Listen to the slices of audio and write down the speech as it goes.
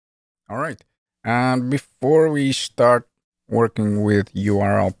All right. And before we start working with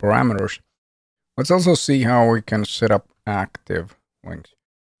URL parameters, let's also see how we can set up active links.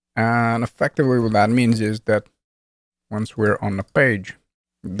 And effectively what that means is that once we're on the page,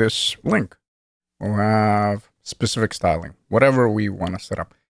 this link will have specific styling, whatever we want to set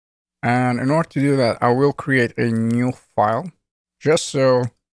up. And in order to do that, I will create a new file just so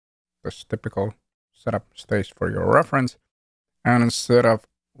this typical setup stays for your reference. And instead of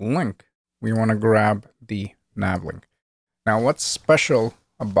link, we want to grab the NavLink. Now, what's special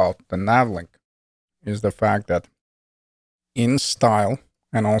about the NavLink is the fact that in style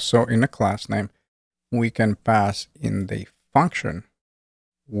and also in the class name, we can pass in the function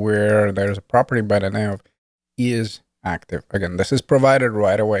where there's a property by the name of isActive. Again, this is provided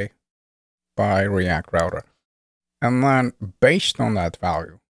right away by React Router. And then based on that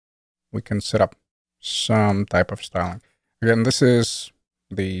value, we can set up some type of styling. Again, this is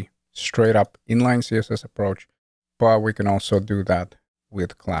the straight up inline CSS approach, but we can also do that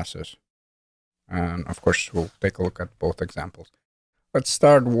with classes. And of course, we'll take a look at both examples. Let's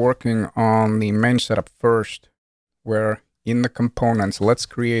start working on the main setup first, where in the components, let's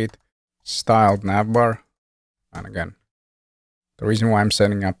create styled navbar. And again, the reason why I'm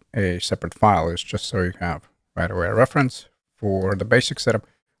setting up a separate file is just so you have right away a reference for the basic setup.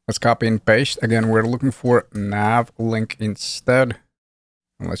 Let's copy and paste. Again, we're looking for NavLink instead.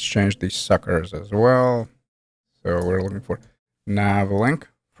 And let's change these suckers as well. So we're looking for NavLink.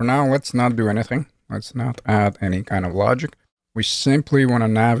 For now, let's not do anything. Let's not add any kind of logic. We simply want to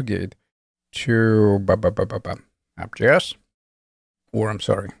navigate to app.js, or I'm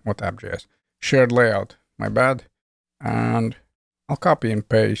sorry, what app.js? Shared layout, my bad. And I'll copy and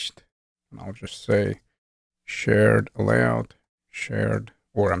paste, and I'll just say shared layout, shared,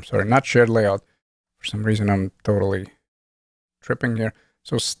 or I'm sorry, not shared layout. For some reason, I'm totally tripping here.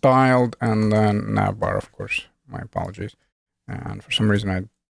 So styled and then navbar, of course. My apologies. And for some reason, I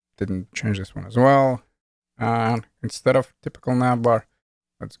didn't change this one as well. And instead of typical navbar,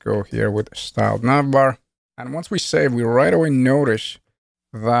 let's go here with styled navbar. And once we save, we right away notice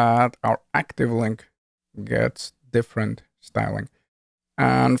that our active link gets different styling.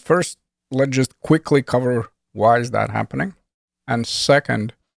 And first, let's just quickly cover why is that happening. And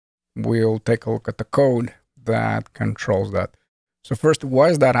second, we'll take a look at the code that controls that. So first, why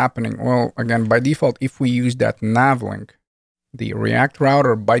is that happening? Well, again, by default, if we use that NavLink, the React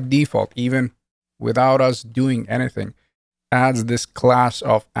router by default, even without us doing anything, adds this class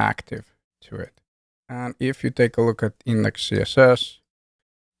of active to it. And if you take a look at Index CSS,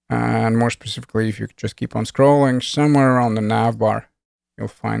 and more specifically, if you just keep on scrolling, somewhere around the navbar, you'll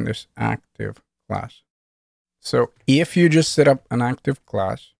find this active class. So if you just set up an active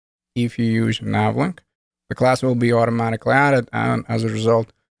class, if you use NavLink, the class will be automatically added, and as a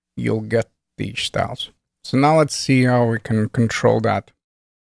result, you'll get these styles. So now let's see how we can control that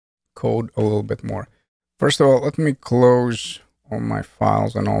code a little bit more. First of all, let me close all my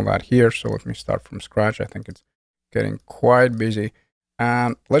files and all that here. So let me start from scratch. I think it's getting quite busy.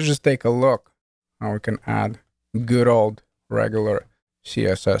 And let's just take a look how we can add good old regular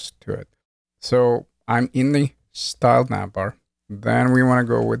CSS to it. So I'm in the styled navbar. Then we want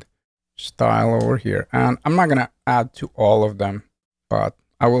to go with style over here. And I'm not going to add to all of them, but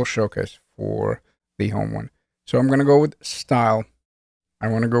I will showcase for the home one. So I'm going to go with style. I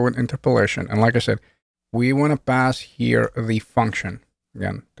want to go with interpolation. And like I said, we want to pass here the function.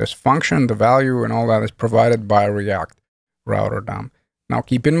 Again, this function, the value and all that is provided by React Router DOM. Now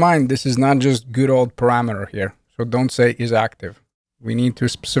keep in mind, this is not just good old parameter here. So don't say is active. We need to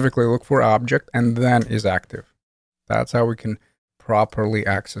specifically look for object and then is active. That's how we can properly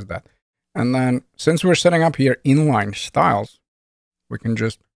access that. And then since we're setting up here inline styles, we can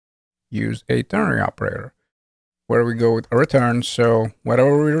just use a ternary operator where we go with a return. So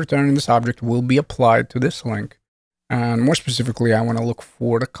whatever we return in this object will be applied to this link. And more specifically, I want to look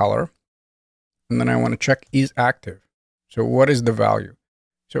for the color. And then I want to check is active. So what is the value?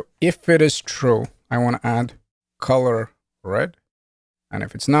 So if it is true, I want to add color red. And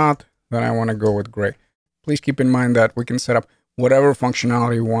if it's not, then I want to go with gray. Please keep in mind that we can set up whatever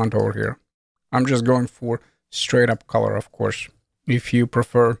functionality you want over here. I'm just going for straight up color, of course. If you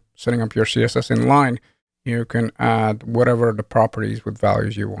prefer setting up your CSS in line, you can add whatever the properties with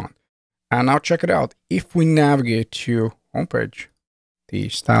values you want. And now check it out. If we navigate to homepage, the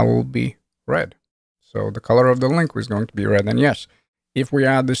style will be red. So the color of the link is going to be red. And yes, if we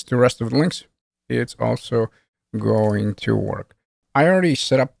add this to the rest of the links, it's also going to work. I already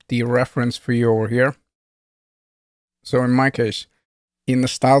set up the reference for you over here. So in my case, in the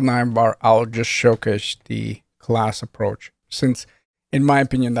style navbar, I'll just showcase the class approach, since in my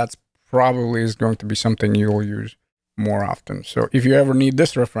opinion, that's probably is going to be something you'll use more often. So if you ever need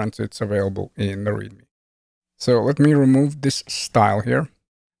this reference, it's available in the README. So let me remove this style here.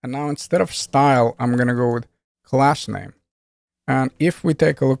 And now instead of style, I'm going to go with class name. And if we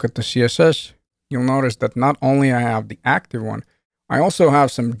take a look at the CSS, you'll notice that not only I have the active one, I also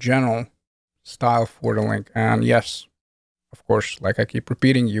have some general style for the link. And yes, of course, like I keep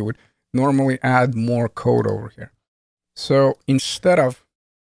repeating, you would normally add more code over here. So instead of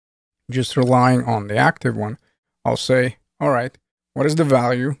just relying on the active one, I'll say, all right, what is the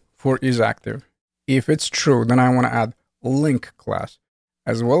value for isActive? If it's true, then I want to add link class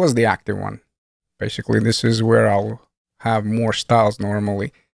as well as the active one. Basically, this is where I'll have more styles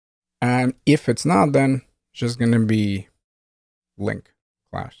normally. And if it's not, then it's just going to be link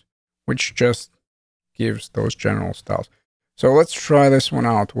class, which just gives those general styles. So let's try this one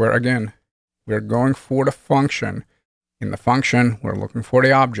out where, again, we're going for the function. In the function, we're looking for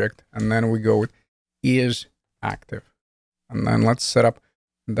the object, and then we go with isActive. And then let's set up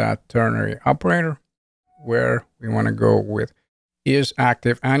that ternary operator where we want to go with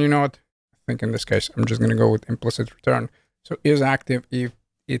isActive. And you know what? I think in this case, I'm just going to go with implicit return. So isActive, if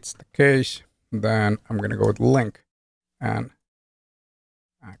it's the case, then I'm going to go with link and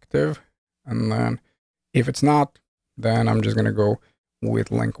active. And then if it's not, then I'm just going to go with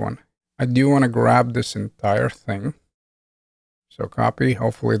link one. I do want to grab this entire thing. So copy,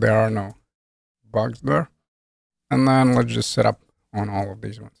 hopefully there are no bugs there. And then let's just set up on all of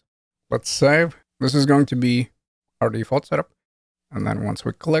these ones. Let's save. This is going to be our default setup. And then once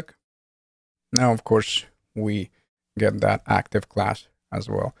we click, now of course we get that active class as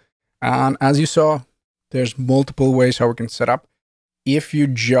well. And as you saw, there's multiple ways how we can set up. If you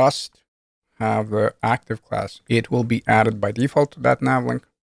just have the active class, it will be added by default to that NavLink.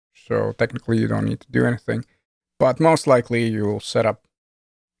 So technically you don't need to do anything, but most likely you will set up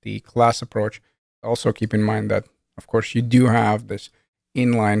the class approach. Also keep in mind that, of course, you do have this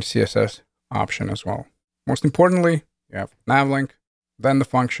inline CSS option as well. Most importantly, you have NavLink, then the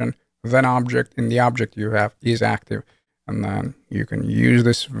function, then object. In the object you have isActive, and then you can use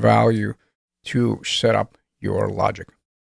this value to set up your logic.